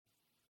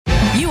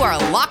You are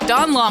Locked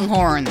On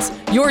Longhorns,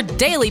 your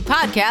daily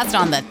podcast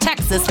on the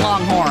Texas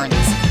Longhorns.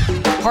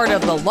 Part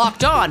of the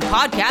Locked On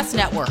Podcast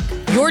Network,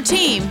 your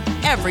team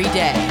every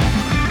day.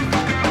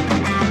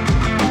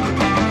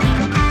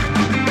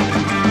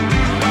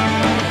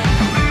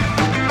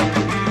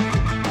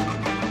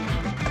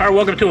 All right,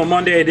 welcome to a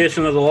Monday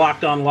edition of the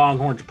Locked On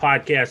Longhorns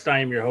podcast. I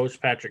am your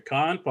host, Patrick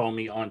Kahn. Follow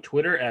me on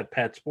Twitter at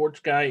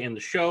PatSportsGuy and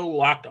the show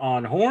Locked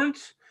On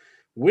Horns.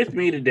 With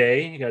me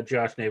today, you got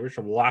Josh Neighbors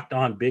from Locked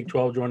On Big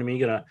 12 joining me.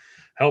 Going to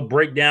help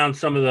break down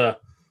some of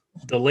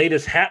the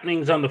latest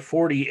happenings on the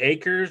 40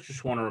 acres.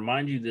 Just want to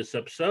remind you this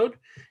episode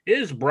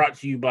is brought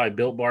to you by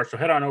Built Bar. So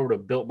head on over to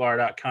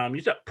BuiltBar.com.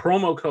 Use that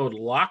promo code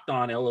Locked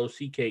On,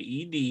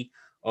 LOCKEDON.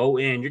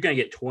 You're going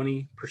to get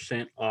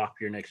 20% off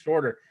your next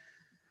order.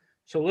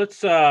 So let's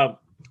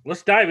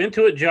dive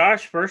into it,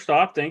 Josh. First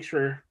off, thanks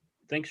for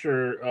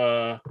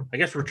I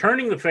guess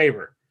returning the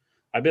favor.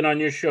 I've been on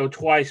your show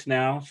twice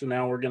now, so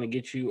now we're going to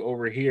get you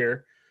over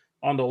here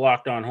on the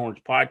Locked On Horns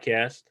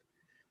podcast.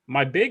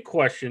 My big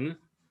question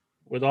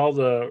with all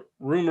the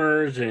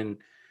rumors and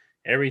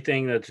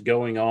everything that's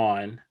going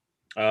on,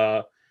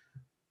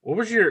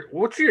 what's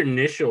your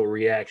initial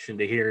reaction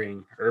to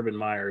hearing Urban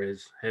Meyer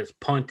has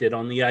punted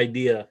on the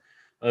idea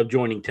of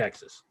joining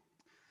Texas?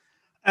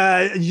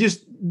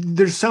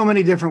 There's so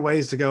many different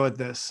ways to go at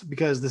this,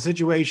 because the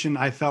situation,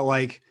 I felt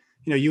like,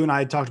 you and I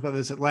had talked about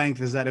this at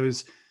length, is that it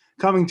was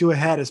coming to a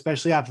head,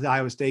 especially after the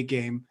Iowa State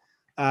game,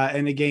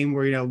 in a game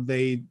where,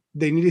 they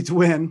needed to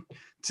win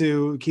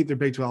to keep their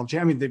Big 12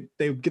 champion.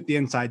 They get the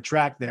inside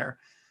track there.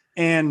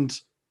 And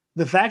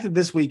the fact that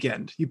this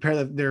weekend you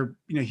pair their,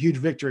 huge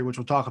victory, which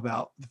we'll talk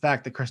about, the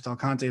fact that Chris Del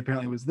Conte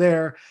apparently was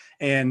there,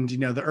 and,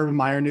 the Urban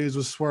Meyer news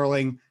was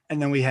swirling. And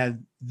then we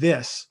had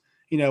this,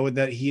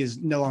 that he is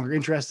no longer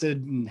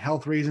interested in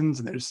health reasons.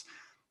 And there's,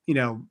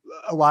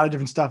 a lot of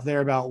different stuff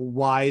there about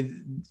why,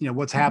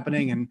 what's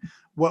happening and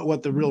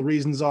what the real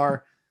reasons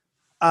are.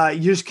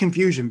 Just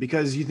confusion,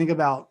 because you think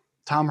about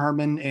Tom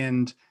Herman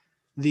and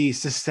the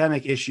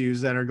systemic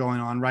issues that are going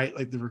on, right?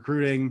 Like the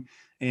recruiting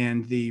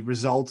and the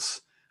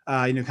results,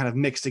 kind of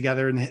mixed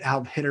together, and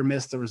how hit or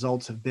miss the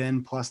results have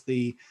been, plus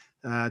the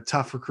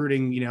tough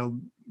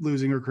recruiting,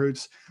 losing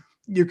recruits.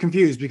 You're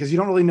confused because you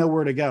don't really know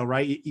where to go,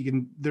 right?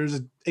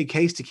 There's a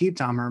case to keep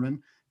Tom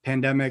Herman: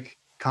 pandemic,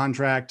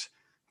 contract,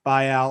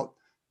 buyout.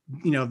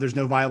 If there's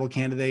no viable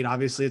candidate,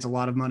 obviously it's a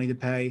lot of money to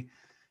pay.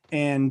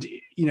 And,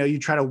 you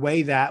try to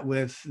weigh that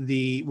with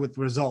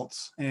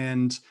results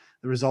and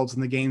the results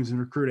in the games and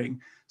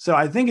recruiting. So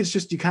I think it's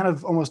just, you kind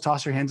of almost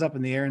toss your hands up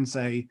in the air and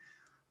say,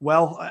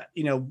 well,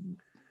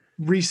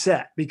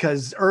 reset,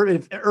 because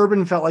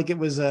Urban felt like it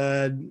was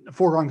a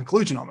foregone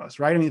conclusion almost,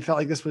 right? I mean, it felt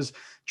like this was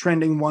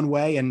trending one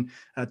way, and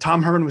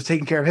Tom Herman was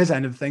taking care of his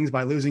end of things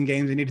by losing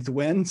games he needed to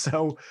win.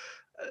 So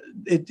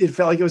it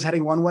felt like it was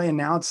heading one way, and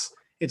now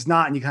it's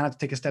not. And you kind of have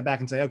to take a step back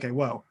and say, okay,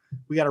 whoa,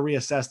 we got to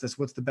reassess this.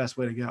 What's the best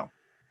way to go?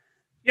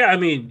 Yeah, I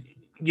mean,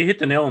 you hit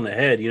the nail on the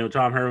head.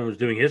 Tom Herman was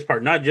doing his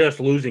part, not just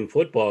losing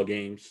football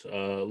games,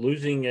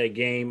 losing a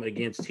game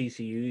against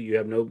TCU. You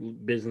have no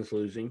business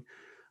losing.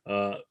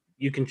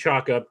 You can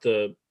chalk up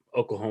the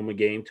Oklahoma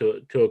game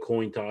to a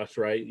coin toss,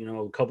 right?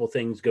 A couple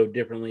things go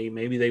differently.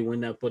 Maybe they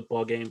win that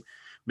football game.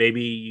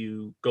 Maybe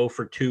you go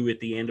for two at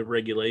the end of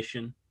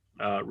regulation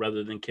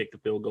rather than kick the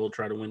field goal,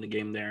 try to win the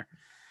game there.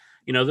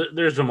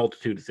 There's a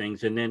multitude of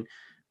things. And then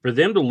for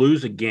them to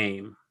lose a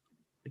game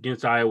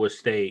against Iowa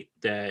State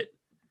that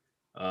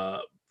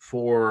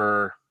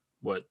for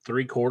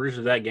three quarters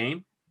of that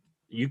game,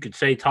 you could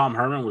say Tom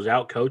Herman was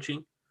out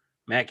coaching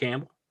Matt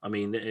Campbell. I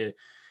mean,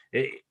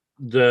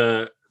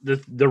 the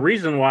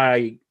reason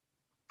why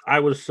I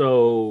was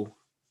so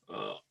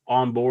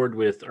on board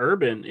with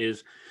Urban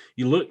is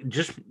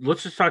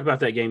let's just talk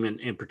about that game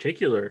in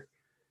particular.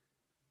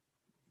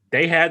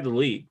 They had the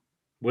lead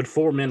with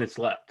 4 minutes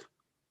left.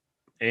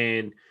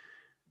 And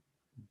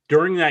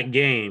during that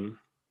game,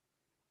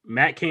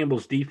 Matt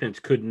Campbell's defense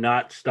could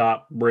not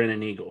stop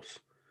Brennan Eagles.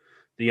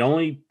 The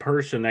only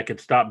person that could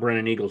stop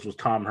Brennan Eagles was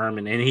Tom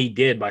Herman, and he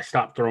did by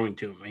stop throwing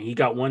to him. And he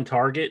got one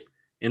target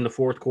in the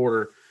fourth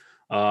quarter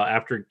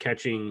after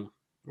catching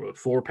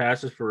four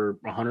passes for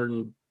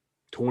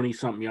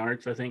 120-something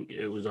yards. I think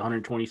it was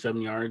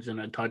 127 yards and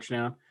a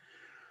touchdown.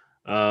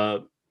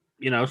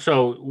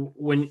 So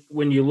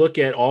when you look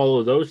at all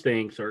of those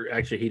things, or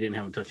actually he didn't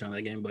have a touchdown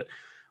that game, but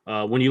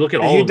when you look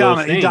at all of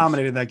those things, he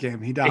dominated that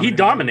game. He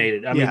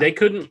dominated. I mean, they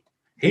couldn't.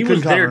 He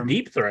was their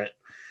deep threat.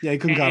 Yeah, he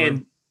couldn't cover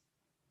him.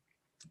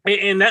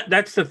 And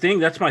that's the thing.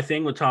 That's my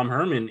thing with Tom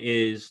Herman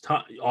is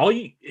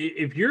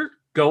if you're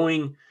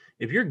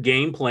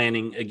game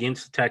planning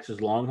against the Texas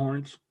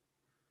Longhorns,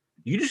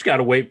 you just got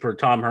to wait for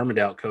Tom Herman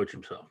to outcoach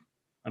himself.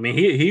 I mean,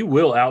 he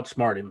will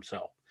outsmart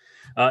himself,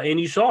 and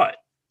you saw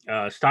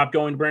it. Stop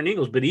going to Brennan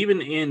Eagles, but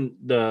even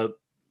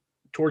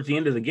towards the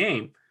end of the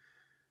game,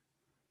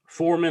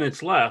 4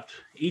 minutes left,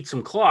 eat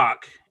some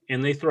clock,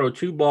 and they throw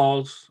two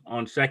balls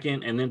on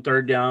second and then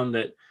third down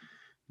that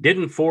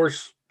didn't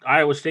force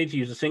Iowa State to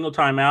use a single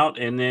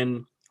timeout, and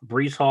then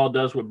Breece Hall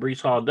does what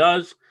Breece Hall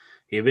does.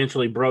 He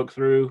eventually broke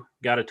through,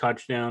 got a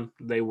touchdown.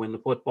 They win the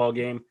football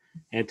game,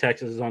 and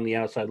Texas is on the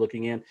outside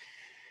looking in.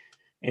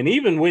 And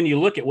even when you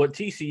look at what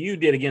TCU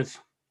did against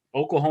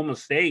Oklahoma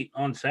State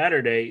on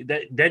Saturday,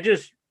 that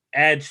just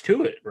adds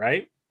to it,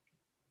 right?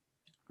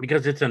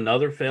 Because it's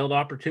another failed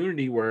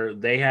opportunity where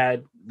they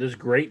had this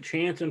great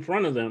chance in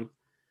front of them,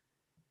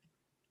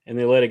 and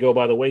they let it go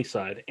by the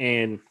wayside.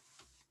 And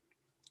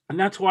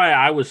that's why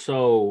I was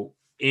so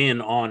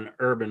in on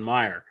Urban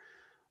Meyer.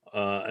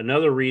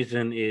 Another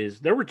reason is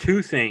there were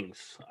two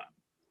things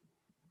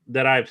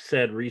that I've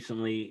said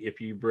recently.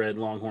 If you've read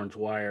Longhorns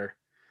Wire,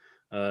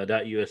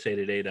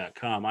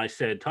 .usatoday.com, I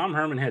said Tom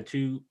Herman had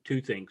two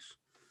things: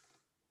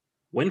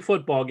 win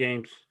football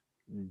games,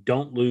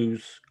 don't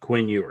lose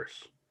Quinn Ewers.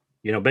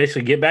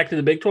 Basically get back to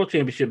the Big 12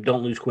 championship,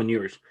 don't lose Quinn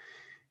Ewers.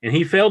 And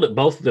he failed at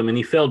both of them, and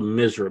he failed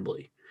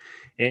miserably.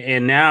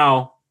 And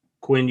now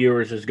Quinn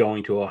Ewers is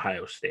going to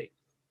Ohio State.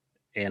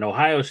 And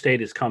Ohio State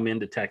has come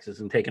into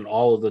Texas and taken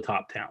all of the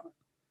top talent.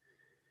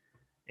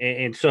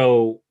 And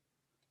so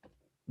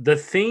the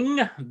thing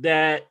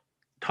that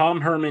Tom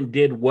Herman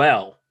did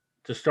well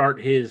to start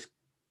his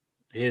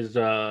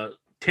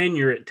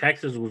tenure at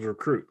Texas was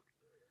recruit.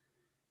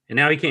 And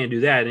now he can't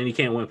do that, and he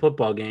can't win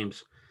football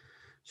games.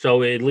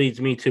 So it leads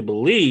me to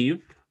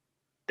believe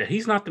that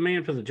he's not the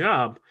man for the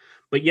job.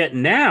 But yet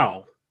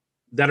now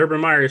that Urban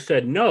Meyer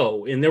said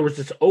no, and there was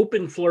this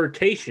open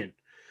flirtation.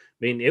 I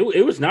mean,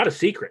 it was not a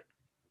secret.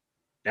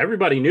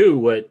 Everybody knew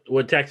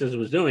what Texas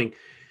was doing,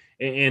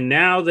 and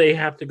now they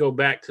have to go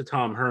back to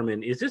Tom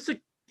Herman. Is this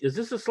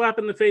a slap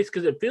in the face?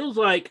 Because it feels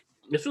like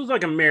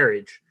a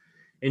marriage,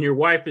 and your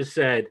wife has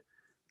said,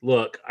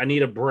 "Look, I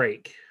need a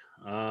break.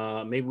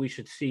 Maybe we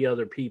should see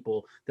other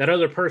people." That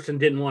other person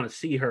didn't want to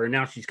see her, and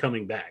now she's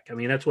coming back. I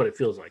mean, that's what it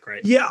feels like, right?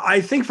 Yeah,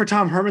 I think for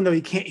Tom Herman though,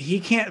 he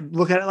can't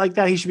look at it like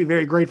that. He should be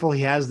very grateful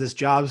he has this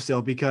job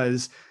still,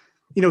 because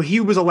he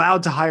was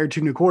allowed to hire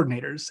two new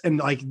coordinators, and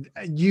like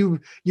you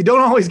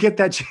don't always get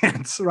that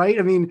chance, right?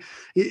 I mean,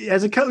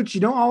 as a coach, you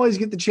don't always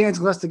get the chance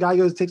unless the guy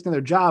takes another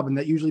job, and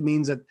that usually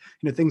means that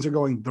things are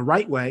going the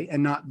right way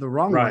and not the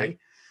wrong way.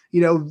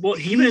 Well,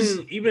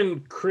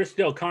 even Chris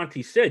Del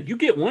Conte said you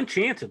get one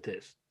chance at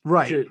this,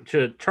 right?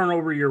 To turn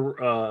over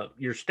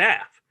your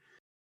staff.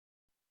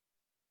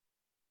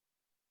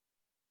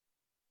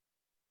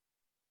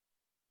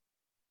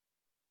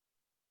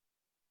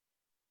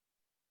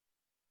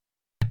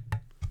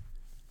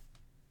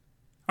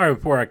 All right,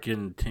 before I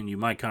continue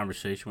my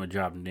conversation with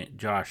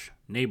Josh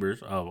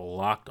Neighbors of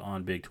Locked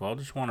On Big 12,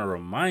 just want to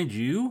remind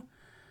you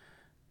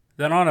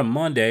that on a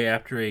Monday,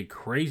 after a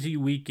crazy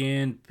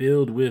weekend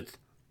filled with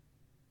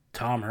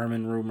Tom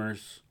Herman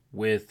rumors,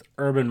 with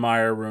Urban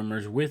Meyer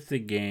rumors, with the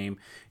game,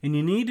 and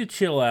you need to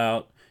chill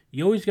out,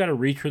 you always got to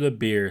reach for the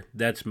beer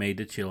that's made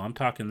to chill. I'm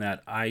talking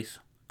that ice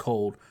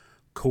cold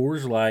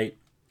Coors Light,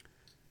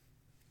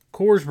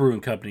 Coors Brewing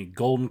Company,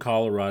 Golden,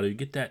 Colorado. You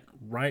get that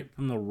right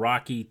from the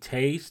rocky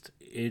taste.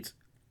 It's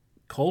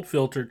cold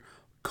filtered,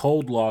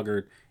 cold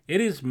lagered. It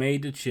is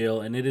made to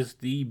chill, and it is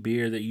the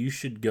beer that you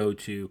should go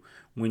to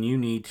when you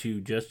need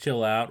to just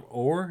chill out,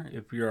 or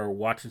if you're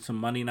watching some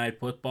Monday Night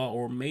Football,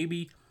 or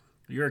maybe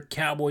you're a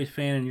Cowboys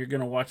fan and you're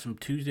going to watch some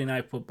Tuesday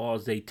Night Football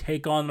as they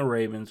take on the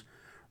Ravens.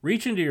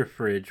 Reach into your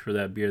fridge for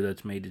that beer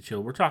that's made to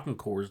chill. We're talking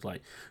Coors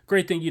Light.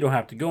 Great thing, you don't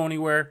have to go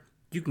anywhere.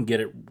 You can get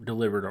it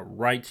delivered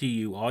right to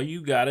you. All you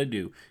got to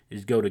do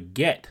is go to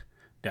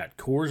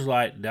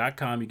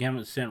get.CoorsLight.com. You can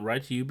have it sent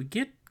right to you. But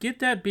get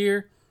that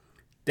beer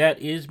that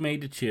is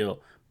made to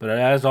chill. But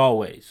as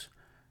always,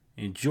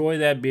 enjoy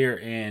that beer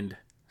and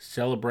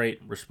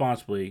celebrate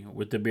responsibly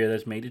with the beer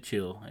that's made to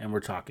chill. And we're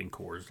talking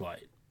Coors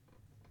Light.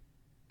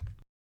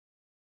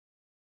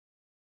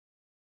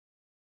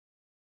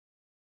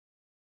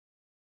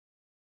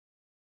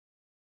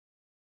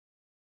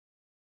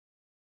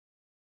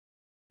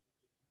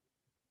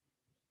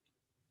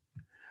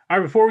 All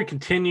right, before we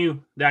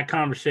continue that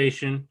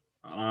conversation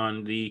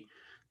on the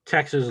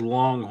Texas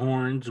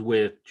Longhorns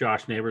with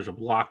Josh Neighbors of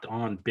Locked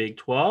On Big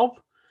 12,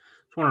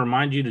 just want to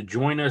remind you to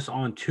join us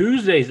on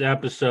Tuesday's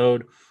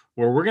episode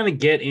where we're going to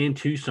get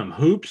into some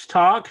hoops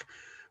talk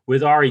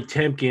with Ari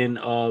Temkin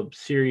of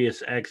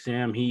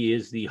SiriusXM. He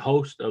is the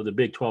host of the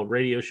Big 12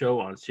 radio show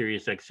on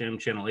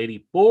SiriusXM Channel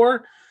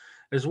 84,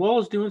 as well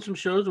as doing some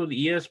shows with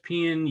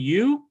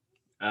ESPNU.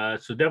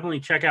 So definitely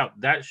check out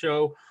that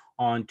show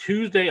on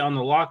Tuesday on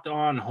the Locked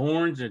On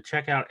Horns, and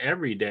check out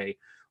every day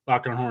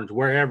Locked On Horns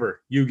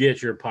wherever you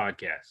get your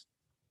podcast.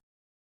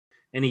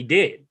 And he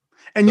did.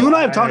 And so you and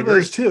I have talked about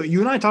this too. You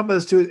and I talked about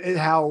this too,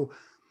 how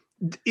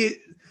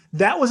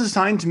that was a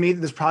sign to me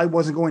that this probably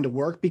wasn't going to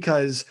work,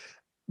 because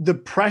the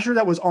pressure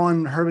that was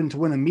on Herman to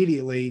win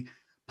immediately,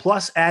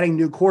 plus adding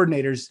new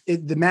coordinators,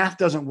 the math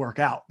doesn't work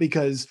out,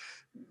 because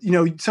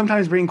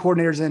sometimes bringing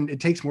coordinators in, it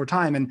takes more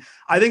time. And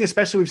I think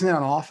especially we've seen that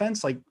on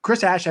offense, like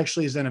Chris Ash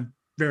actually has done a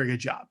very good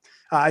job.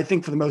 I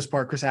think for the most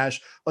part, Chris Ash,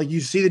 like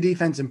you see the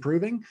defense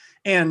improving.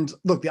 And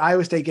look, the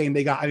Iowa State game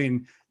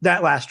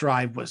that last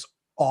drive was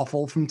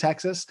awful from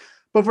Texas.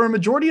 But for a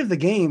majority of the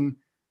game,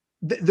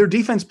 their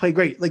defense played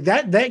great. Like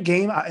that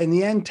game in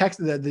the end,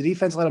 the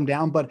defense let them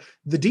down, but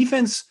the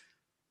defense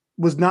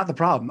was not the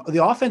problem.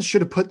 The offense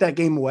should have put that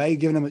game away,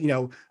 given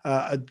them,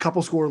 a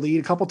couple score lead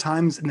a couple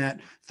times in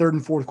that third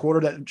and fourth quarter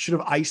that should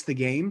have iced the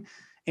game.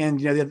 And,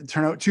 they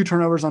had two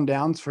turnovers on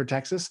downs for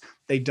Texas.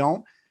 They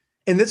don't.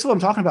 And this is what I'm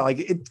talking about. Like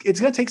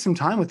it's going to take some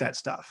time with that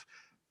stuff.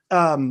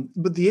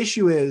 But the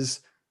issue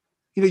is,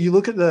 you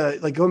look at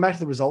going back to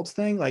the results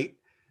thing, like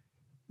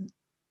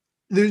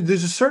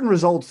there's a certain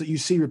results that you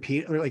see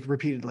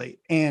repeatedly.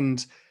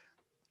 And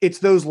it's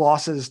those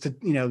losses to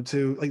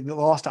the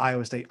loss to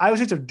Iowa State. Iowa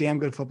State's a damn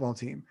good football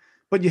team,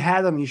 but you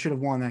had them and you should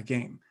have won that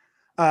game.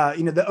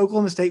 The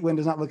Oklahoma State win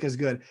does not look as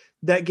good.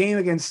 That game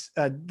against,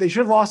 they should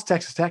have lost to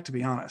Texas Tech, to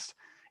be honest.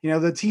 The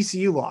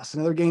TCU loss,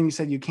 another game you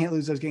said you can't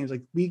lose those games.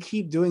 Like we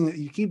keep doing it.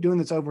 You keep doing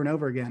this over and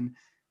over again.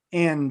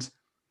 And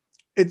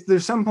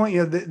there's some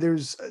point,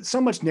 there's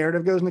so much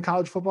narrative goes into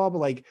college football, but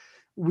like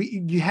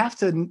you have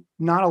to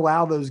not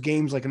allow those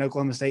games like an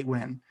Oklahoma State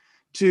win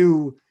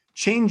to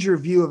change your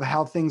view of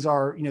how things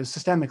are,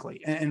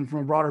 systemically and from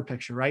a broader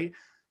picture, right?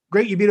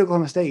 Great. You beat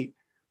Oklahoma State,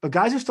 but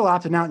guys are still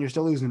opting out and you're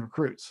still losing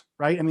recruits,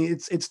 right? I mean,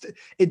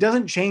 it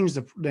doesn't change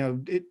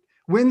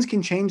wins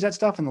can change that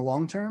stuff in the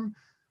long term,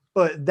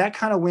 but that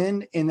kind of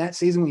win in that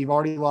season when you've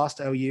already lost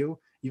to OU,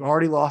 you've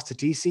already lost to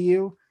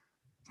TCU,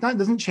 it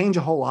doesn't change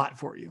a whole lot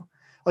for you.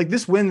 Like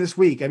this win this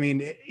week, I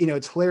mean,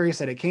 it's hilarious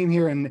that it came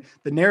here and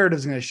the narrative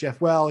is going to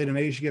shift. Well,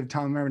 maybe you should give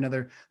Tom Herman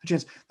another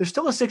chance. There's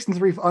still a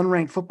 6-3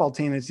 unranked football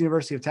team. And it's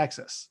University of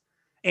Texas.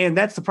 And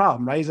that's the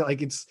problem, right? Is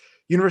that it's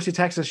University of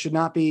Texas should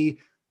not be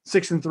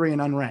 6-3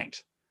 and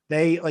unranked.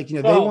 They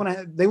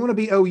they want to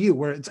be OU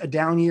where it's a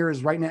down year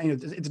is right now.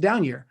 It's a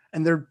down year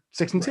and they're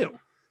 6-2. Right.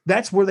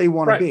 That's where they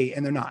want to be.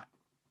 And they're not.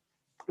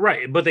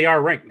 Right. But they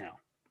are ranked now.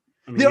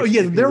 I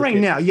mean, they're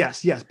ranked now.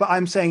 Yes. But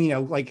I'm saying,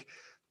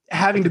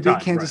 having to beat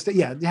Kansas State,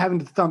 having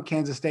to thump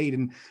Kansas State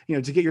and,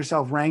 to get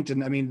yourself ranked.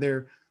 And I mean,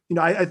 they're,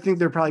 I think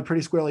they're probably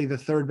pretty squarely the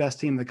third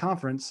best team in the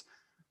conference,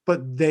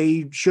 but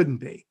they shouldn't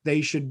be. They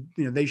should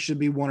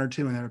be 1 or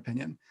 2 in their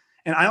opinion.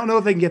 And I don't know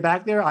if they can get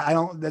back there.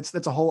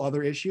 That's a whole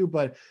other issue,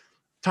 but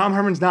Tom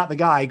Herman's not the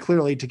guy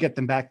clearly to get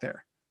them back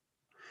there.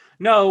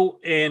 No.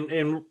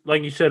 And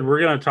like you said, we're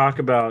going to talk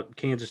about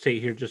Kansas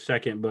State here in just a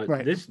second, but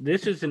right.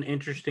 This is an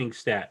interesting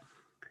stat.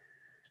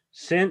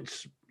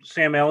 Since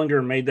Sam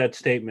Ehlinger made that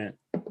statement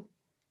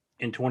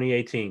in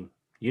 2018,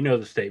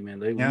 the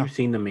statement. We've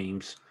seen the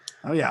memes.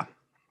 Oh, yeah.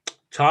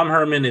 Tom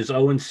Herman is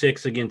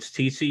 0-6 against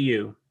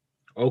TCU,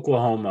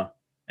 Oklahoma,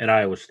 and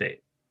Iowa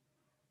State.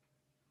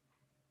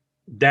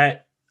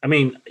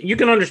 You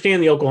can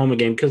understand the Oklahoma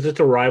game because it's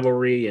a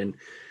rivalry and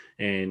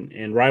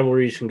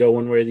rivalries can go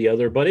one way or the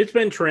other, but it's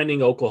been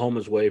trending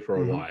Oklahoma's way for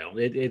a while.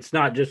 It's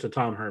not just a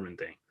Tom Herman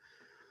thing.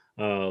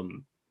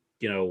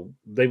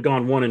 They've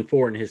gone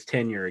 1-4 in his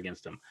tenure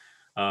against them.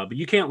 But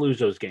you can't lose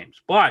those games.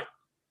 But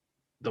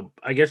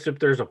I guess if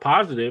there's a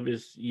positive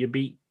is you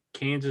beat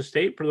Kansas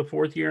State for the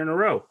 4th year in a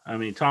row. I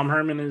mean, Tom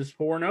Herman is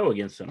 4-0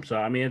 against them. So,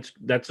 I mean,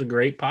 that's a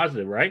great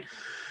positive, right?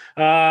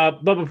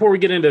 But before we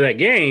get into that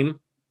game,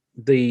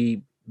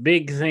 the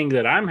big thing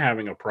that I'm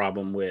having a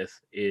problem with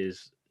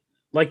is,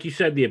 like you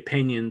said, the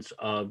opinions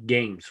of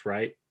games,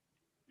 right?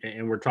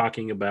 And we're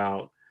talking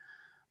about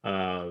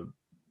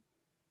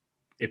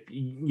if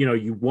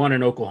you won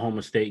an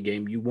Oklahoma State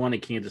game, you won a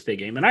Kansas State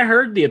game. And I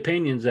heard the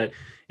opinions that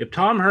if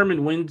Tom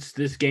Herman wins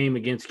this game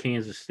against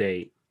Kansas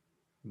State,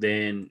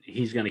 then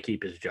he's going to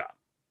keep his job.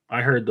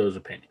 I heard those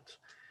opinions.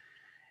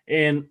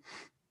 And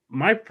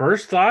my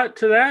first thought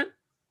to that,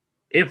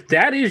 if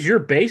that is your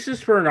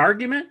basis for an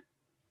argument,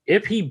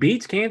 if he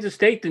beats Kansas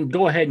State, then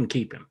go ahead and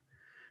keep him.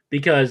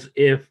 Because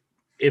if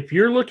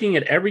you're looking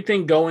at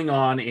everything going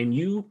on and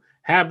you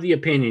have the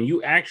opinion,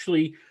 you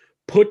actually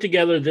put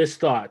together this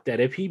thought that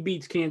if he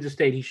beats Kansas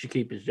State, he should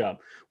keep his job.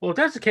 Well, if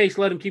that's the case,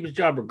 let him keep his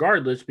job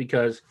regardless,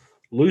 because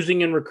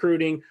losing in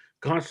recruiting,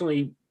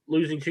 constantly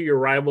losing to your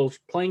rivals,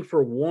 playing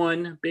for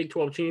one Big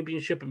 12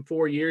 championship in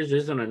 4 years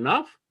isn't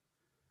enough,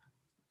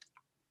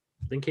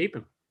 then keep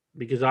him,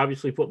 because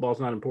obviously football is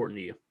not important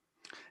to you.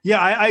 Yeah,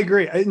 I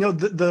agree.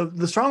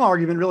 The strong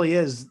argument really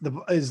is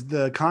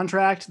the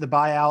contract, the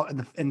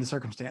buyout, and the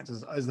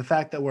circumstances, is the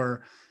fact that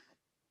we're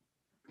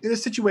in a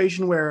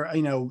situation where,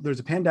 there's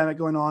a pandemic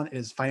going on. It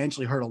has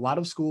financially hurt a lot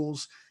of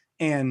schools,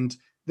 and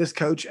this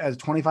coach has a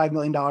 $25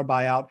 million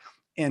buyout,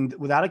 and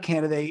without a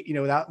candidate,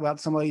 without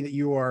somebody that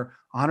you are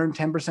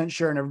 110%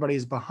 sure and everybody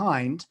is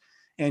behind,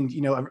 and,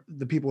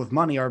 the people with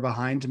money are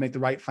behind to make the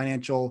right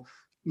financial,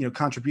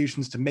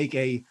 contributions to make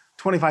a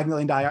 $25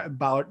 million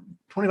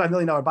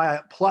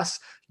buyout plus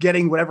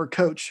getting whatever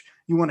coach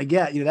you want to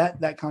get,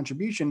 that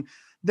contribution,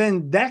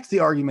 then that's the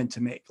argument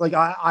to make. Like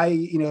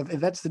if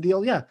that's the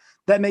deal, yeah,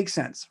 that makes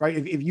sense, right?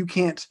 If you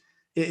can't,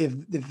 if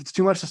it's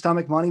too much to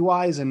stomach money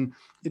wise and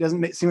it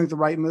doesn't seem like the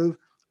right move,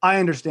 I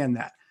understand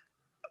that.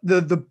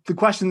 The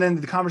question then,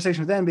 the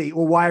conversation would then be,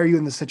 well, why are you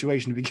in this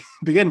situation to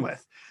begin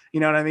with? You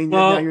know what I mean?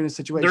 Well, now you're in a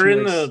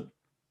situation.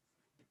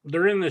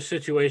 They're in this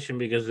situation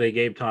because they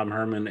gave Tom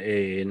Herman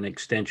an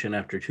extension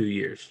after 2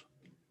 years.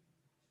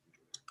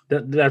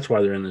 That's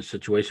why they're in this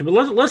situation. But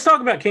let's talk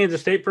about Kansas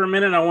State for a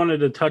minute. I wanted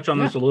to touch on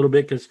this a little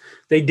bit because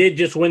they did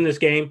just win this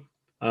game.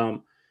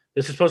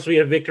 This is supposed to be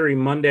a victory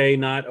Monday,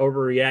 not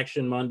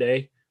overreaction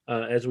Monday,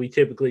 as we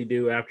typically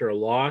do after a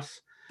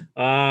loss.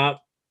 But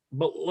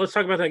let's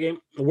talk about that game.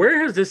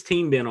 Where has this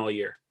team been all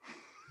year?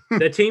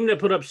 The team that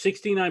put up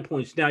 69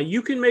 points. Now,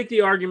 you can make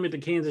the argument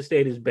that Kansas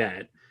State is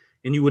bad,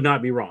 and you would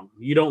not be wrong.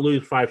 You don't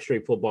lose 5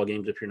 straight football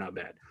games if you're not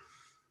bad.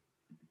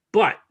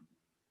 But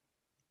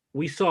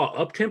we saw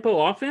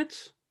up-tempo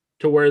offense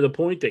to where the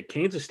point that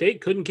Kansas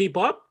State couldn't keep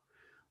up.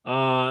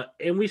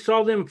 And we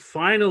saw them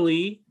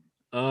finally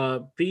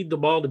feed the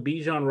ball to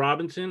Bijan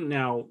Robinson.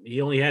 Now,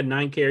 he only had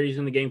 9 carries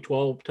in the game,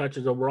 12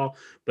 touches overall.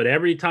 But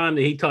every time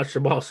that he touched the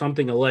ball,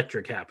 something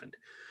electric happened.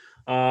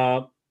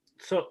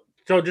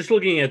 So just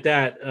looking at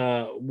that,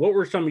 what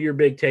were some of your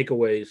big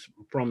takeaways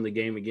from the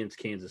game against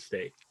Kansas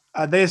State?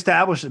 They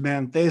established it,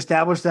 man. They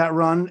established that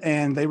run,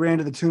 and they ran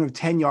to the tune of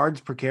 10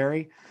 yards per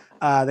carry.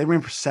 They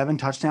ran for 7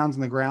 touchdowns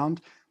on the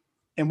ground.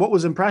 And what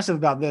was impressive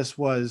about this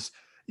was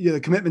the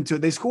commitment to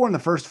it. They scored in the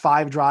first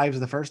 5 drives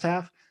of the first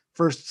half,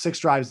 first 6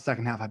 drives of the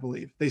second half, I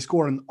believe. They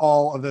scored in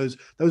all of those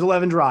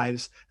 11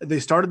 drives. They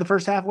started the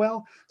first half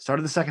well,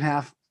 started the second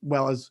half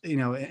well, as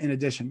in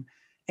addition.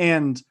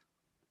 And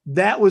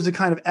that was the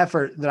kind of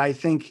effort that I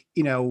think,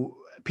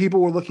 people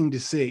were looking to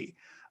see.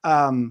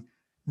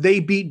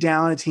 They beat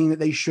down a team that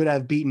they should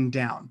have beaten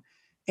down.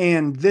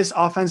 And this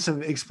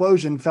offensive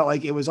explosion felt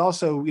like it was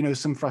also,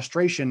 some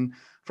frustration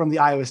from the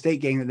Iowa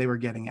State game that they were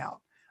getting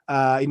out,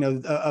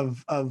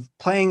 of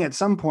playing at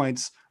some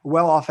points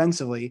well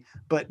offensively,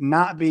 but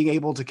not being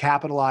able to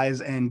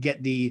capitalize and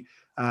get the,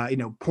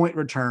 point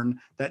return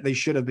that they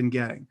should have been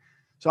getting.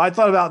 So I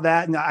thought about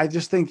that. And I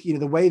just think,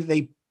 the way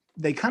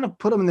they kind of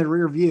put them in the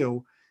rear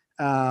view,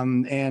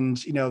 and,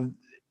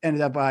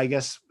 ended up, I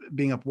guess,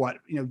 being up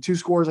 2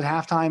 scores at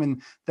halftime.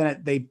 And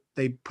then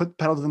they put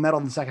pedal to the metal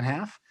in the second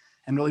half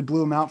and really blew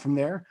them out from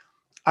there.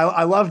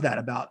 I love that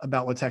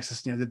about what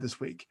Texas did this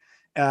week.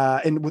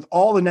 And with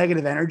all the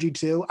negative energy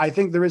too, I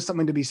think there is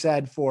something to be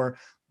said for,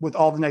 with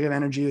all the negative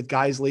energy with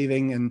guys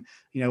leaving and,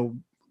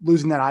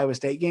 losing that Iowa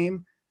State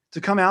game,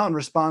 to come out and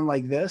respond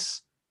like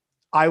this.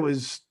 I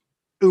was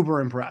uber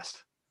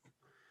impressed.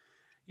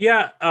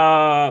 Yeah.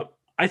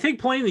 I think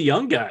playing the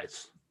young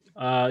guys,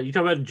 you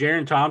talk about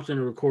Jaron Thompson,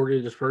 who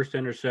recorded his first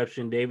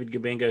interception, David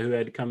Gabenga, who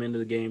had to come into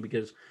the game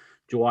because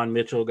Juwan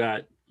Mitchell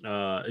got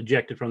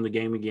ejected from the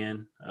game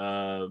again,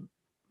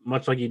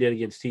 much like he did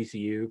against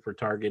TCU for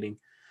targeting.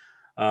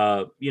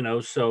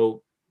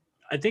 So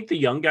I think the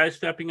young guys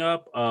stepping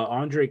up.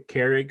 Andre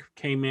Carrig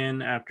came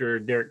in after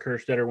Derek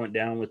Kerstetter went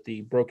down with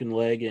the broken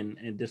leg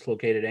and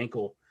dislocated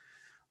ankle.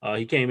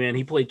 He came in.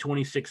 He played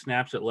 26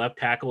 snaps at left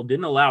tackle,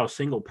 didn't allow a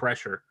single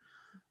pressure.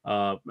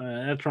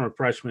 That's from a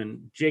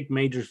freshman. Jake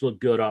Majors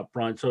looked good up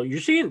front. So you're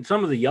seeing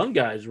some of the young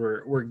guys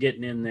were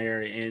getting in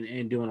there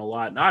and doing a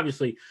lot. And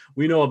obviously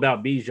we know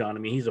about Bijan. I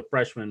mean, he's a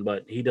freshman,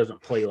 but he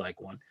doesn't play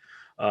like one.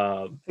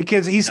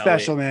 Because he's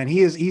special, man.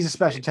 He's a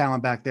special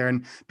talent back there,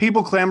 and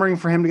people clamoring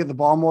for him to get the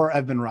ball more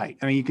have been right.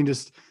 I mean, you can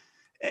just,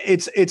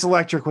 it's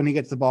electric when he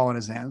gets the ball in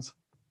his hands.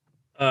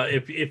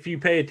 If you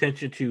pay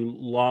attention to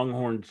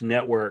Longhorns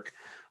Network,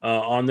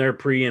 on their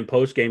pre and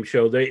post game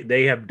show,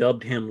 they have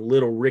dubbed him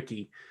Little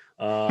Ricky.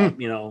 I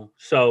mean,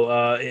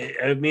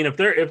 if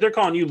they're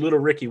calling you Little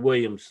Ricky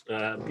Williams,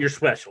 you're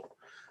special,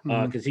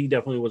 because he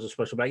definitely was a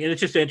special back. And it's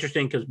just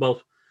interesting because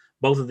both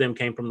of them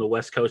came from the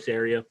West Coast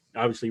area.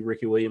 Obviously,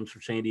 Ricky Williams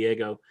from San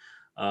Diego,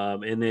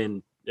 and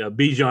then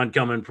Bijan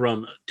coming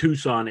from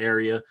Tucson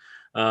area.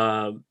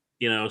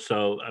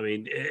 So I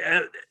mean,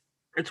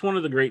 it's one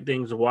of the great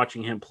things of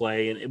watching him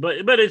play.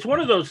 But it's one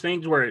of those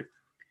things where,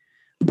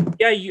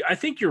 yeah, I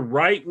think you're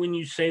right when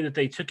you say that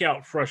they took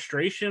out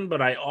frustration,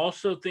 but I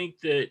also think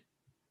that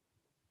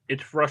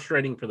it's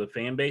frustrating for the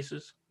fan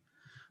bases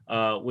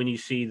when you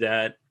see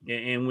that,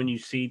 and when you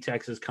see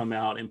Texas come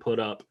out and put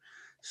up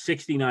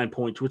 69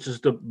 points, which is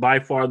by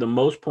far the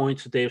most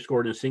points that they have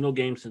scored in a single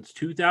game since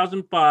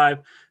 2005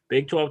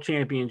 Big 12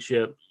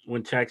 championship,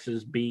 when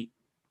Texas beat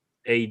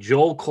a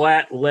Joel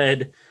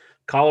Klatt-led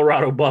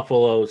Colorado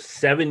Buffaloes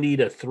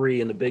 70-3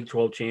 in the Big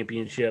 12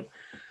 championship.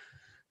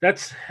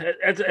 That's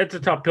a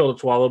tough pill to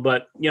swallow,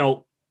 but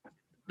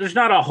there's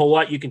not a whole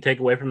lot you can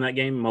take away from that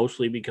game,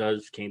 mostly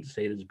because Kansas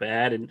State is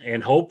bad,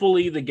 and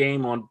hopefully the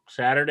game on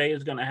Saturday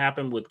is going to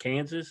happen with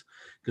Kansas,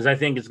 because I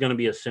think it's going to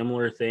be a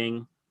similar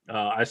thing.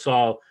 I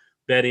saw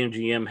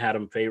BetMGM had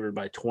them favored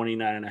by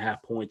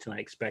 29.5 points, and I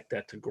expect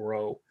that to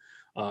grow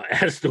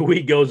as the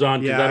week goes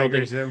on. Yeah, I don't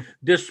think so.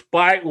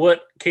 Despite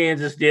what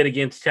Kansas did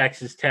against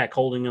Texas Tech,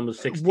 holding them to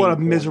 16 What a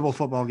points. miserable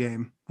football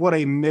game. What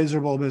a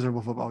miserable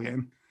football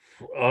game.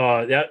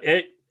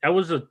 That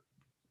was a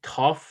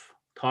tough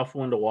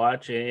one to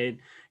watch. And,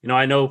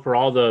 I know for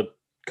all the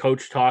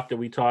coach talk that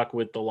we talk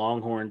with the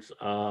Longhorns,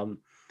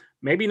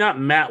 maybe not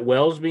Matt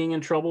Wells being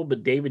in trouble,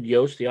 but David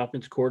Yost, the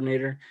offense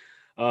coordinator,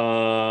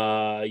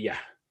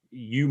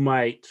 you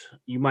might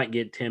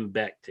get Tim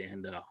Beck to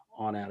end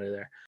on out of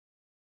there.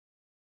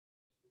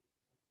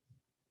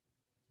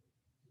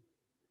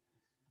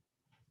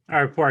 All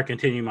right, before I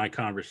continue my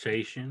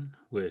conversation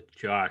with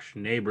Josh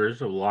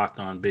Neighbors of Locked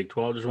On Big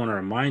 12, just want to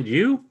remind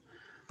you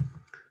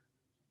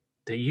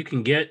that you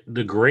can get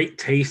the great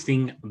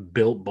tasting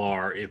Built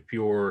Bar if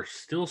you're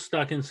still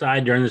stuck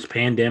inside during this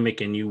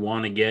pandemic and you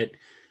want to get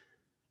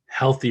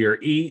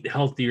eat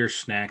healthier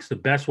snacks. The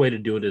best way to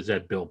do it is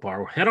at Built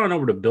Bar. Head on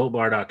over to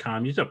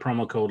BuiltBar.com. Use that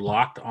promo code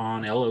Locked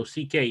On,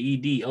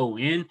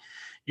 LOCKEDON.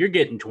 You're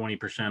getting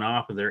 20%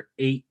 off of their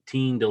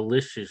 18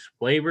 delicious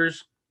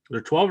flavors.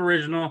 They're 12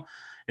 original,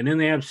 and then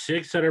they have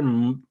 6 that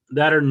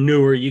are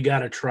newer. You got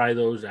to try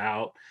those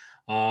out.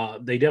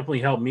 They definitely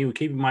help me with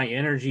keeping my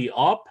energy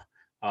up,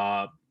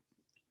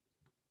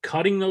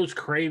 cutting those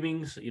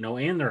cravings,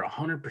 and they're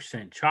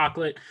 100%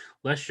 chocolate,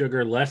 less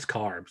sugar, less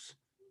carbs.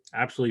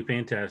 Absolutely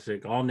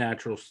fantastic. All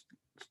natural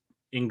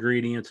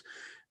ingredients.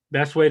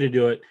 Best way to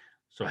do it.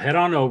 So head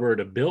on over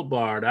to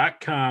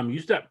BuiltBar.com.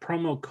 Use that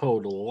promo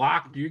code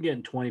LOCKED. You're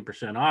getting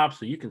 20% off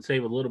so you can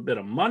save a little bit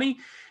of money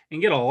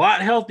and get a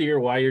lot healthier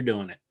while you're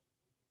doing it.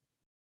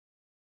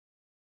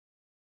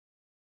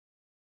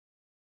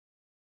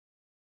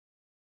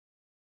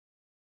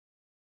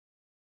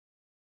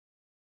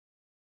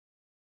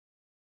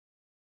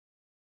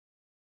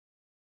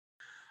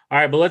 All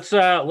right, but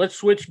let's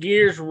switch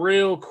gears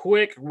real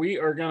quick. We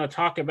are going to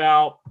talk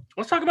about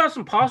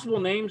some possible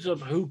names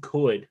of who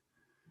could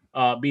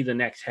be the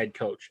next head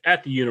coach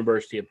at the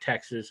University of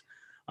Texas.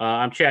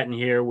 I'm chatting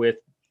here with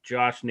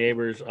Josh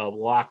Neighbors of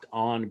Locked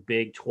On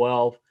Big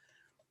 12.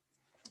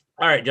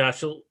 All right, Josh.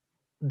 So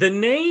the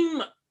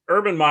name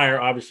Urban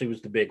Meyer obviously was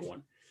the big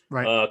one.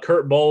 Right.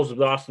 Kurt Bowles of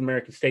the Austin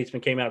American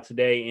Statesman came out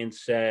today and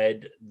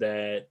said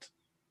that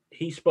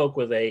he spoke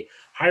with a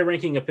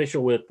high-ranking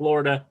official with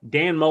Florida,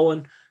 Dan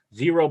Mullen.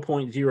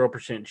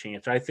 0.0%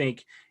 chance. I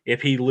think if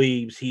he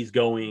leaves, he's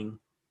going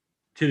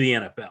to the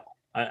NFL.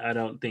 I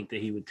don't think that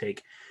he would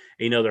take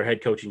another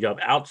head coaching job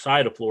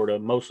outside of Florida,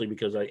 mostly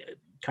because I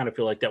kind of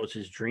feel like that was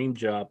his dream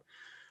job.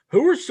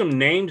 Who are some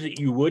names that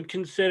you would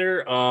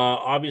consider?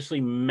 Obviously,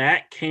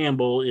 Matt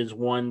Campbell is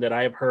one that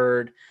I've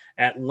heard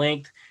at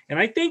length. And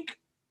I think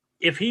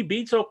if he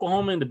beats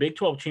Oklahoma in the Big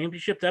 12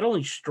 championship, that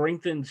only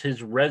strengthens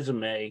his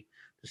resume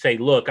to say,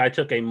 look, I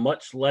took a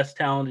much less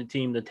talented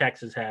team than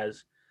Texas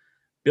has,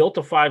 built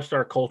a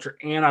 5-star culture,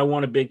 and I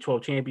won a Big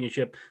 12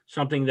 championship,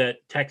 something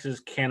that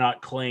Texas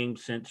cannot claim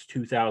since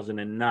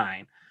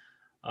 2009.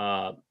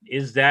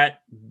 Is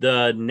that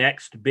the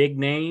next big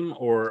name,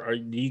 or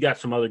do you got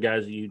some other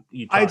guys that you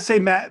I'd say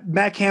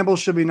Matt Campbell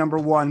should be number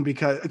one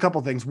because a couple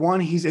of things.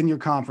 One, he's in your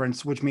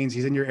conference, which means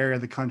he's in your area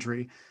of the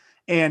country.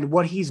 And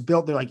what he's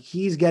built, they're like,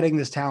 he's getting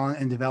this talent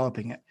and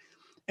developing it.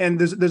 And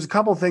there's a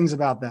couple of things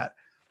about that.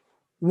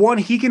 One,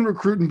 he can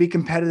recruit and be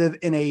competitive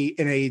in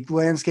a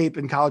landscape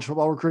in college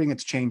football recruiting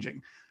that's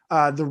changing.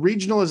 The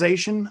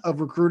regionalization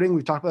of recruiting,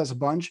 we've talked about this a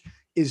bunch,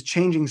 is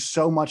changing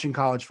so much in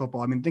college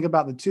football. I mean, think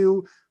about the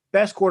 2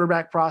 best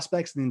quarterback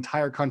prospects in the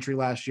entire country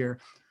last year,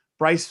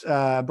 Bryce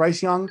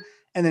Young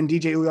and then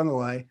DJ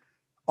Uiagalelei,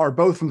 are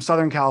both from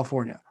Southern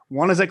California.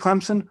 One is at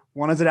Clemson,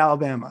 one is at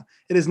Alabama.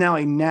 It is now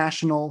a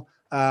national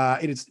a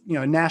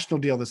national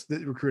deal. This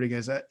recruiting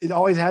is. It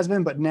always has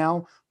been, but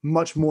now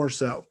much more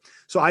so.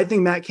 So I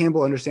think Matt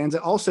Campbell understands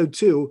it. Also,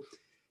 too,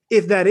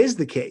 if that is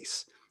the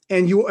case,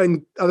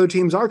 and other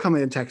teams are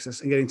coming to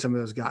Texas and getting some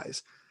of those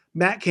guys,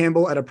 Matt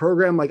Campbell at a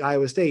program like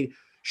Iowa State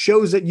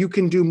shows that you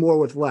can do more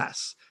with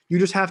less. You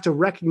just have to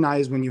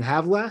recognize when you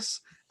have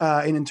less,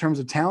 and in terms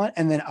of talent,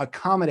 and then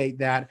accommodate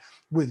that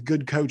with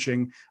good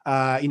coaching,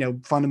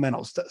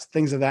 fundamentals,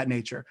 things of that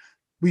nature.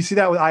 We see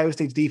that with Iowa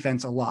State's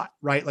defense a lot,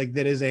 right? Like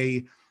that is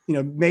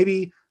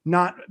maybe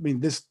not, I mean,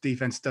 this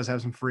defense does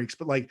have some freaks,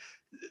 but like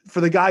for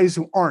the guys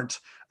who aren't,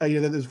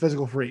 those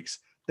physical freaks,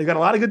 they've got a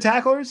lot of good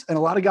tacklers and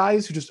a lot of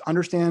guys who just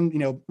understand,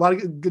 a lot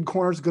of good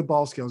corners, good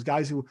ball skills,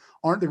 guys who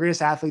aren't the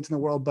greatest athletes in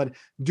the world, but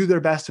do their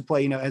best to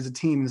play, as a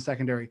team in the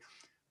secondary.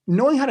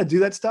 Knowing how to do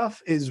that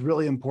stuff is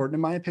really important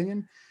in my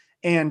opinion.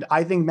 And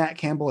I think Matt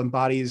Campbell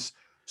embodies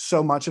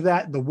so much of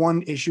that. The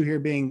one issue here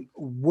being,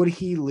 would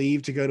he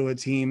leave to go to a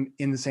team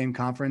in the same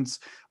conference?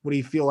 Would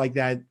he feel like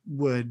that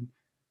would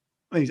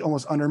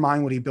almost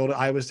undermine what he built at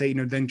Iowa State,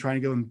 then trying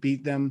to go and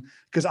beat them?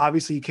 Because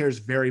obviously he cares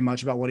very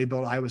much about what he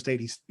built at Iowa State.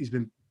 He's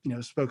been,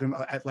 spoken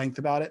at length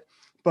about it.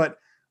 But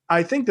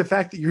I think the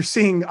fact that you're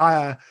seeing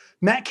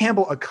Matt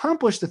Campbell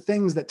accomplish the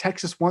things that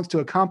Texas wants to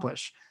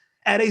accomplish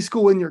at a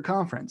school in your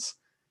conference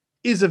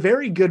is a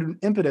very good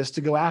impetus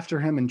to go after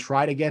him and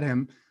try to get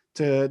him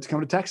to come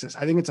to Texas.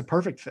 I think it's a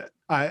perfect fit.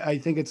 I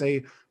think it's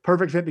a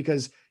perfect fit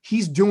because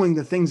he's doing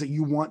the things that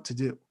you want to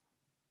do.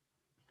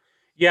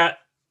 Yeah,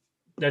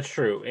 that's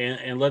true.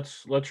 And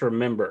let's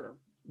remember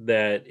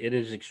that it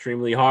is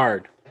extremely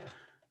hard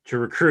to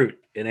recruit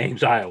in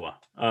Ames, Iowa.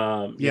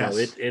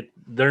 Yes.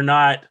 They're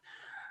not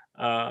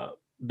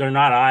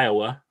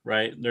Iowa,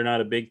 right? They're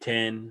not a Big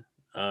Ten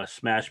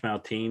smash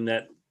mouth team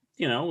that,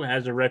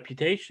 has a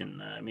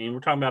reputation. I mean, we're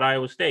talking about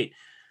Iowa State.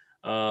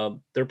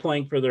 They're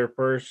playing for their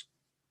first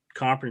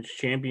conference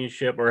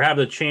championship, or have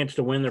the chance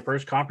to win their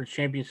first conference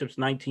championship since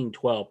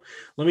 1912.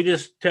 Let me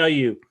just tell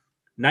you,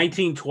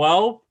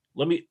 1912,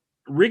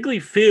 Wrigley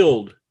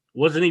Field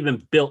wasn't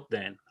even built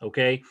then,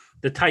 okay?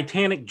 The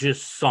Titanic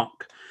just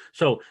sunk.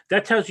 So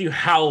that tells you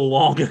how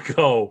long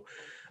ago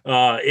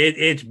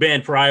it's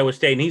been for Iowa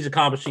State, and he's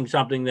accomplishing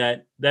something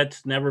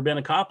that's never been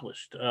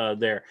accomplished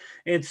there.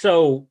 And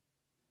so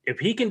if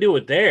he can do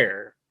it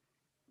there,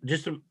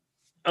 just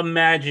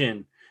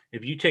imagine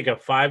if you take a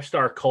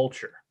 5-star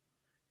culture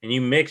and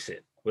you mix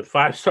it with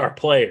 5-star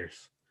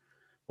players,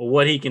 well,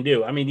 what he can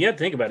do. I mean, you have to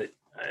think about it.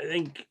 I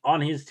think on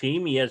his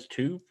team, he has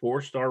 2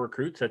 4-star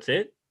recruits. That's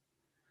it.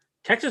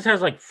 Texas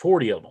has like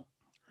 40 of them.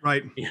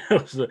 Right.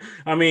 So,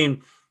 I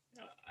mean,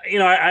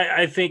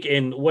 I think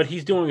in what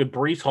he's doing with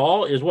Breece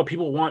Hall is what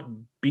people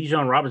want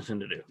Bijan Robinson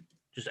to do.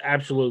 Just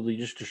absolutely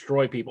just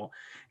destroy people.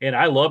 And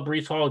I love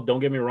Breece Hall, don't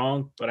get me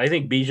wrong, but I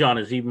think Bijan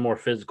is even more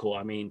physical.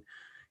 I mean,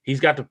 he's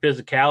got the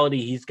physicality,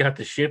 he's got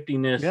the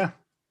shiftiness. Yeah.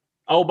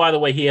 Oh, by the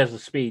way, he has the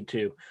speed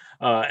too.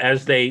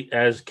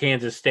 As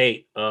Kansas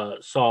State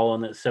saw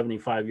on that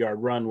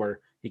 75-yard run where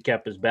he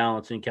kept his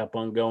balance and kept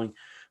on going.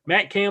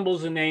 Matt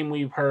Campbell's a name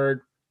we've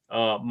heard.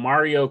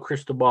 Mario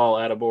Cristobal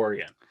out of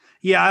Oregon.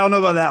 Yeah, I don't know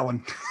about that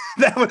one.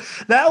 that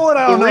one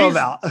I don't know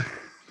about.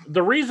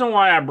 The reason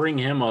why I bring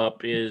him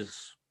up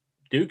is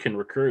Duke can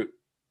recruit.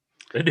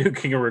 The Duke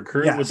can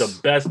recruit with the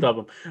best of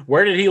them.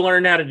 Where did he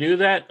learn how to do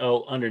that?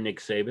 Oh, under Nick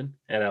Saban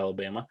at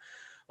Alabama.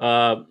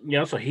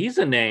 So he's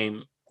a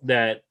name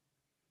that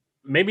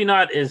maybe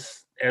not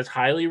as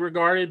highly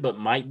regarded, but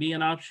might be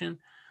an option.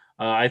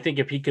 I think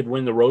if he could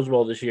win the Rose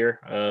Bowl this year,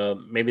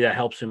 maybe that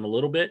helps him a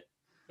little bit.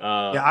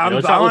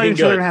 I'm not even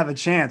sure they're going to have a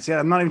chance. Yeah,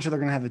 I'm not even sure they're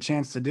going to have a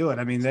chance to do it.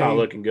 I mean, they're not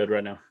looking good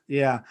right now.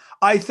 Yeah.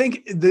 I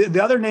think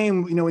the other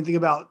name, when you think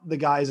about the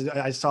guys,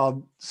 I saw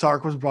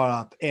Sark was brought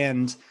up.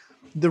 And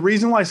the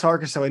reason why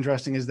Sark is so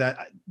interesting is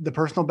that the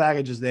personal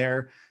baggage is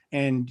there.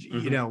 And,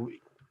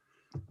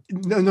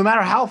 no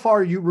matter how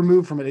far you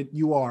remove from it,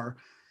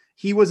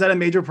 he was at a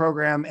major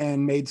program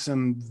and made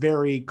some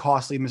very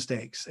costly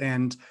mistakes.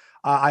 And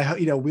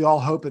we all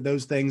hope that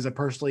those things that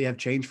personally have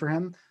changed for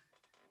him.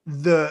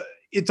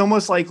 It's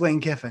almost like Lane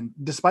Kiffin,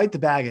 despite the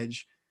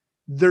baggage,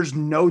 there's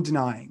no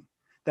denying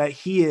that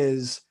he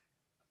is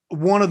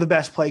one of the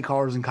best play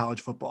callers in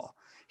college football.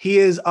 He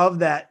is of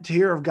that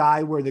tier of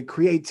guy where the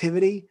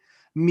creativity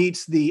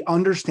meets the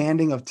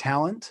understanding of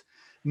talent,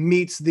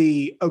 meets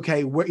the,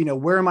 okay,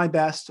 where am I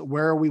best?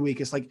 Where are we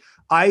weakest?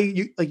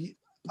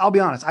 I'll be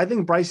honest. I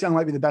think Bryce Young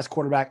might be the best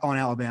quarterback on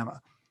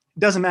Alabama. It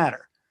doesn't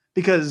matter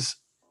because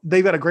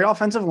they've got a great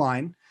offensive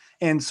line,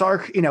 and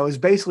Sark, is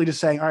basically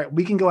just saying, all right,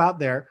 we can go out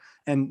there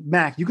and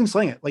Mac, you can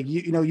sling it. Like,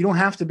 you don't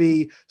have to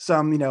be you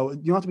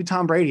don't have to be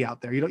Tom Brady out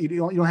there. You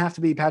don't have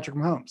to be Patrick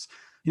Mahomes.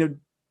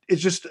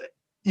 It's just,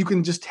 you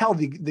can just tell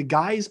the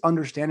guys'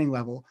 understanding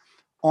level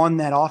on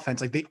that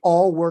offense. Like, they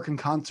all work in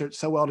concert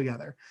so well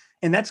together,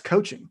 and that's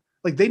coaching.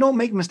 Like, they don't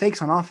make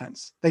mistakes on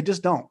offense. They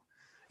just don't.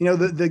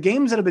 The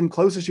games that have been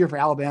close this year for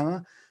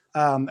Alabama,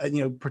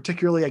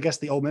 particularly, I guess,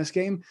 the Ole Miss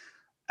game.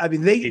 I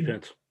mean,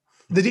 defense.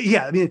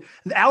 The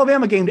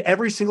Alabama gained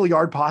every single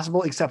yard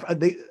possible except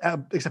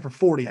for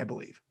 40, I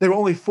believe. There were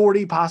only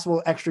 40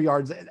 possible extra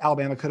yards that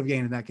Alabama could have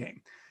gained in that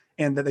game,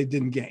 and that they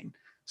didn't gain.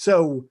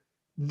 So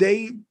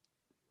we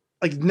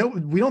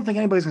don't think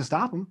anybody's going to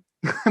stop them.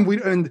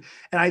 and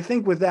I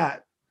think with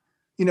that,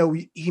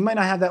 he might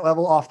not have that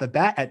level off the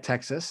bat at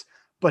Texas,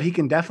 but he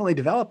can definitely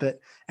develop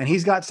it, and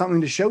he's got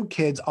something to show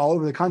kids all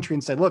over the country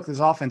and say, look, this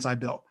offense I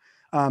built.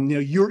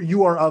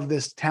 You are of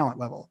this talent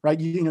level, right?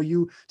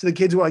 To the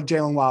kids who are like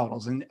Jalen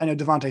Waddles, and I know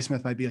Devontae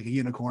Smith might be like a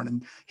unicorn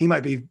and he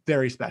might be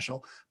very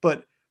special,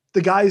 but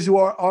the guys who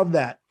are of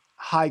that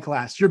high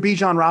class, your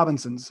Bijan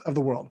Robinsons of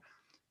the world,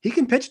 he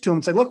can pitch to him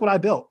and say, look what I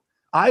built.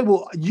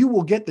 You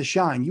will get the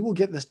shine. You will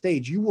get the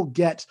stage. You will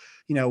get,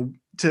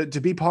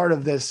 to be part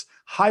of this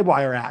high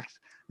wire act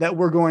that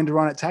we're going to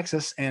run at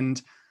Texas. And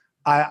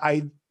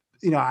I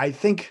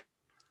think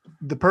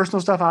the personal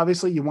stuff,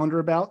 obviously you wonder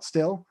about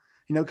still,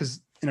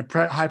 because in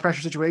a high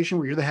pressure situation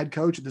where you're the head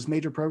coach at this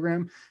major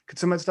program, could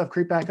some of that stuff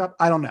creep back up?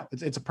 I don't know.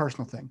 It's a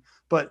personal thing,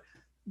 but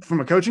from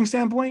a coaching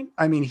standpoint,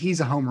 I mean,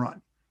 he's a home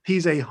run.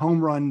 He's a home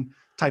run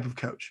type of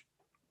coach.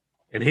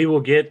 And he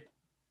will get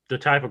the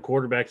type of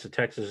quarterbacks that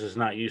Texas is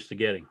not used to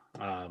getting.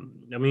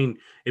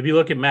 If you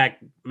look at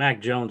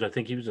Mac Jones, I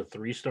think he was a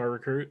 3-star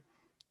recruit.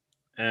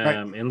 Right.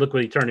 And look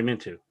what he turned him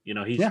into.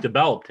 He's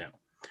developed him.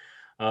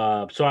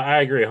 So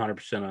I agree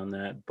 100% on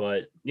that.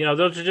 But,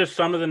 those are just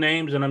some of the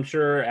names, and I'm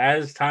sure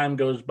as time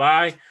goes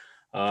by,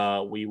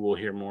 we will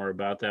hear more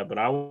about that. But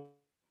I want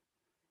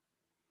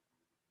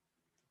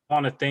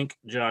to thank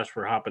Josh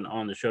for hopping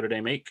on the show today.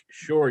 Make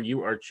sure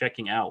you are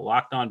checking out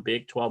Locked On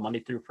Big 12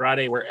 Monday through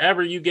Friday,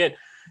 wherever you get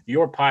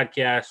your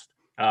podcast.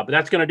 But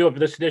that's going to do it for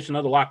this edition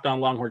of the Locked On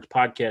Longhorns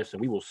podcast,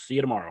 and we will see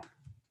you tomorrow.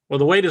 Well,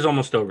 the wait is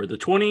almost over. The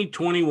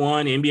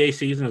 2021 NBA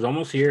season is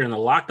almost here, and the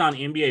Locked On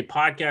NBA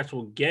podcast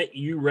will get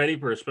you ready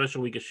for a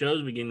special week of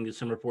shows beginning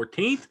December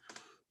 14th.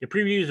 The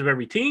previews of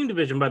every team,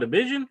 division by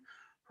division,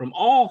 from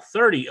all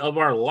 30 of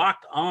our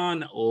Locked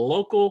On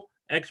local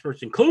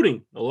experts,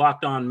 including the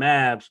Locked On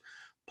Mavs,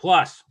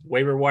 plus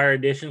waiver wire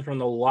editions from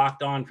the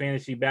Locked On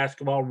Fantasy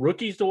Basketball,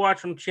 rookies to watch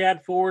from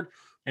Chad Ford,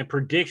 and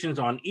predictions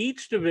on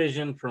each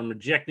division from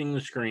Rejecting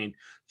the Screen.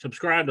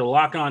 Subscribe to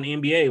Locked On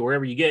NBA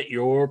wherever you get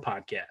your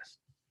podcast.